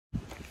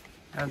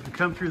As we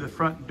come through the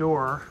front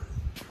door,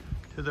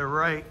 to the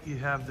right you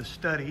have the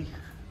study.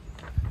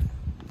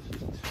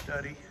 This is the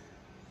study.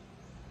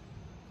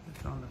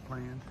 It's on the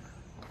plan.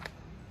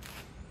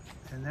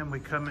 And then we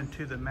come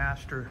into the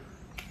master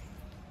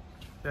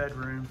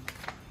bedroom.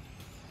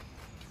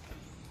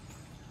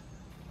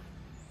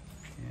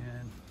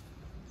 And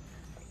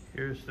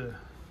here's the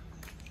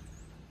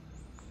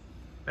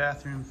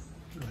bathroom.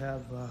 You'll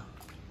have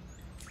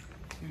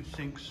 2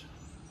 sinks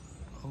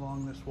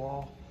along this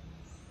wall,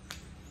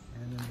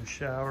 and then the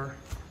shower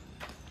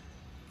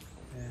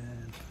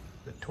and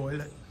the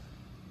toilet.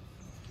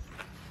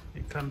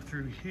 You come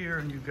through here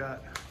and you've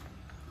got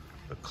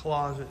a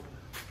closet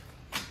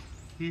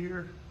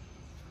here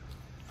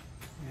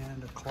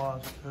and a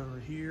closet over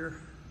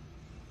here.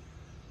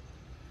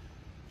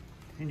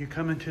 And you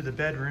come into the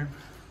bedroom,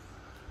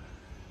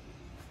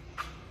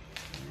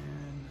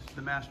 and this is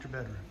the master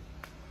bedroom.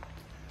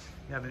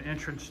 You have an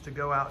entrance to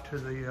go out to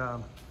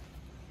the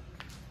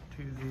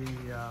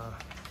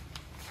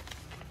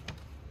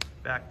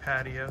back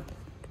patio.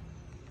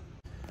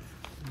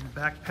 In the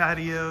back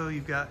patio,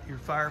 you've got your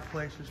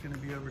fireplace is going to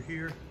be over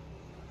here.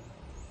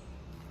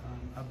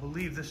 I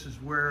believe this is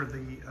where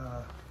the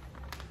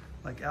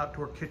like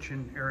outdoor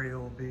kitchen area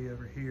will be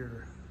over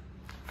here.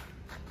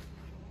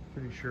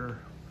 Pretty sure.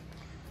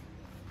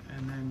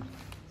 And then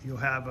you'll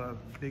have a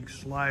big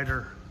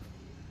slider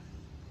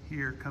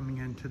here coming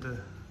into the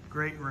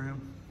great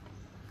room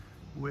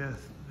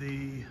with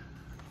the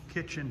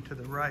kitchen to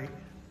the right,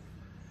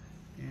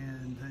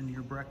 and then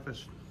your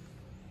breakfast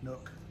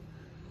nook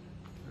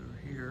over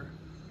here.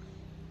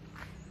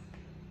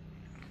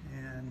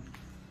 And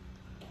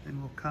then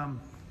we'll come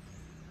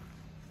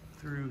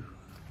through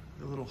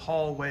the little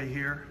hallway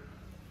here,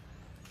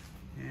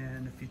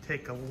 and if you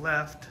take a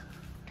left,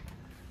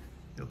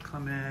 you'll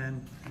come in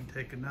and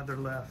take another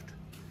left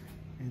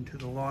into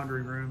the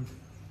laundry room.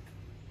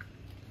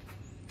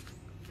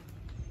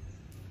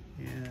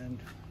 And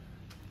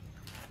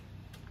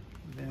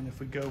then if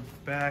we go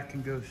back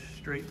and go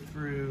straight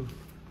through,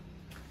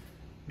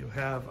 you'll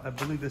have, I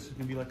believe this is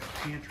going to be like a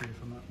pantry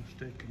if I'm not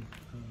mistaken.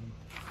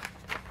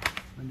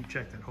 Let me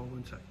check that, hold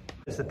one second.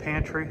 This is the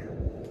pantry,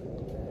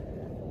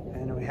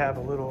 and we have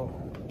a little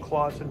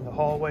closet in the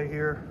hallway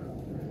here,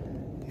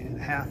 and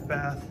a half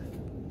bath,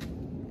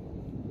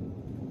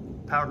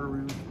 powder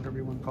room, whatever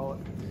you want to call it.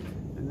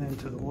 And then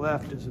to the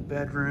left is a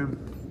bedroom.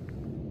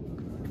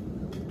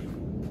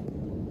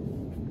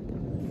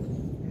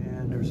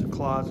 And there's a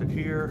closet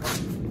here.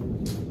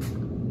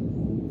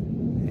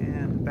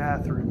 And the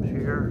bathrooms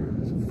here.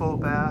 It's a full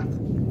bath.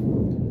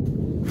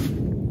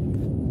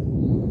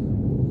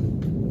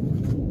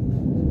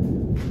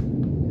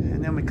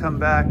 And then we come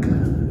back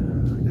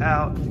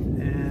out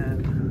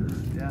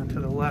and down to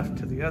the left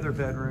to the other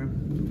bedroom.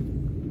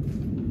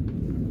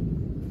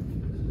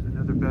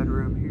 Another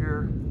bedroom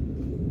here,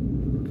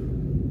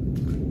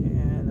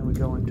 and then we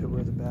go into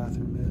where the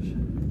bathroom is,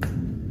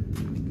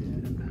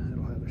 and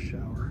it'll have a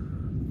shower,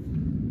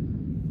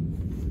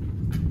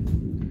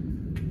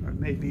 or it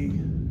may be,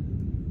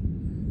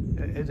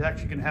 it's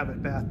actually going to have a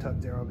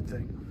bathtub there, I would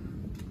think.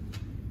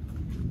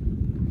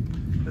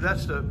 But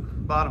that's the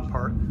bottom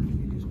part.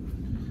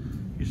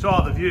 You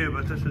saw the view,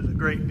 but this is a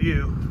great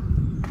view.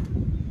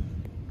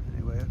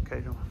 Anyway,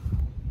 okay, I'm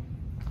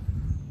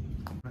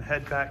gonna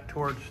head back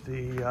towards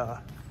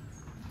the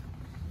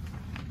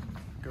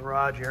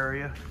garage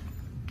area.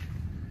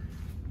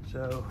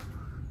 So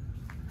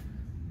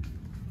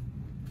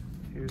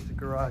here's the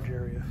garage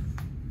area.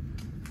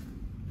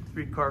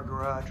 3-car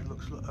garage, it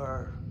looks,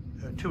 or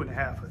 2.5,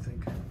 I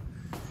think.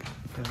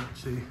 And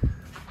let's see,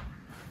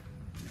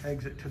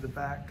 exit to the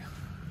back.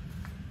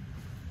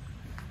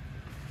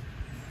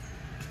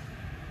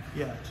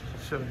 Yeah,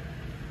 so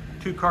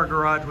 2-car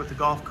garage with the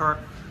golf cart.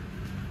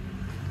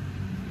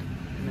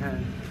 And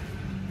then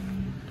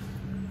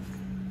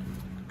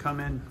come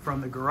in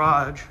from the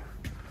garage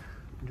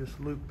and just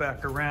loop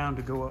back around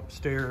to go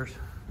upstairs.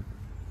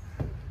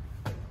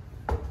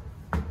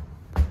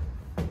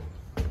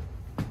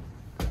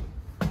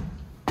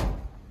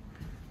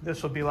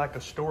 This will be like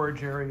a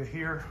storage area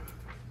here.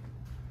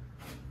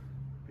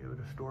 Be able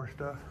to store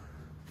stuff.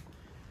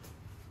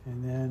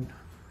 And then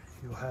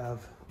you'll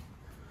have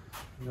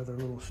another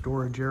little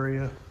storage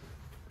area,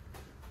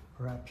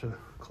 perhaps a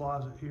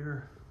closet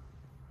here.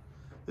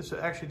 This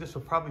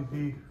will probably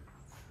be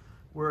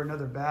where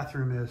another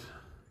bathroom is.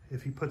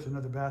 If he puts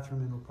another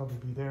bathroom in, it'll probably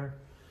be there.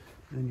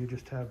 And then you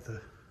just have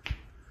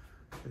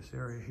this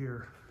area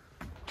here.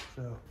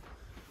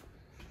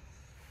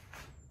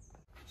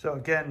 So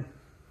again,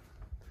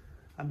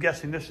 I'm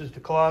guessing this is the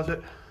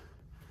closet,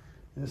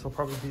 and this will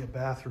probably be a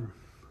bathroom.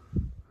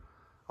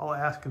 I'll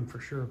ask him for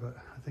sure, but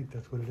I think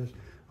that's what it is.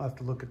 I'll have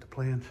to look at the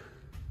plans.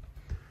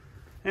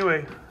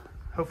 Anyway,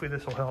 hopefully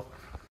this will help.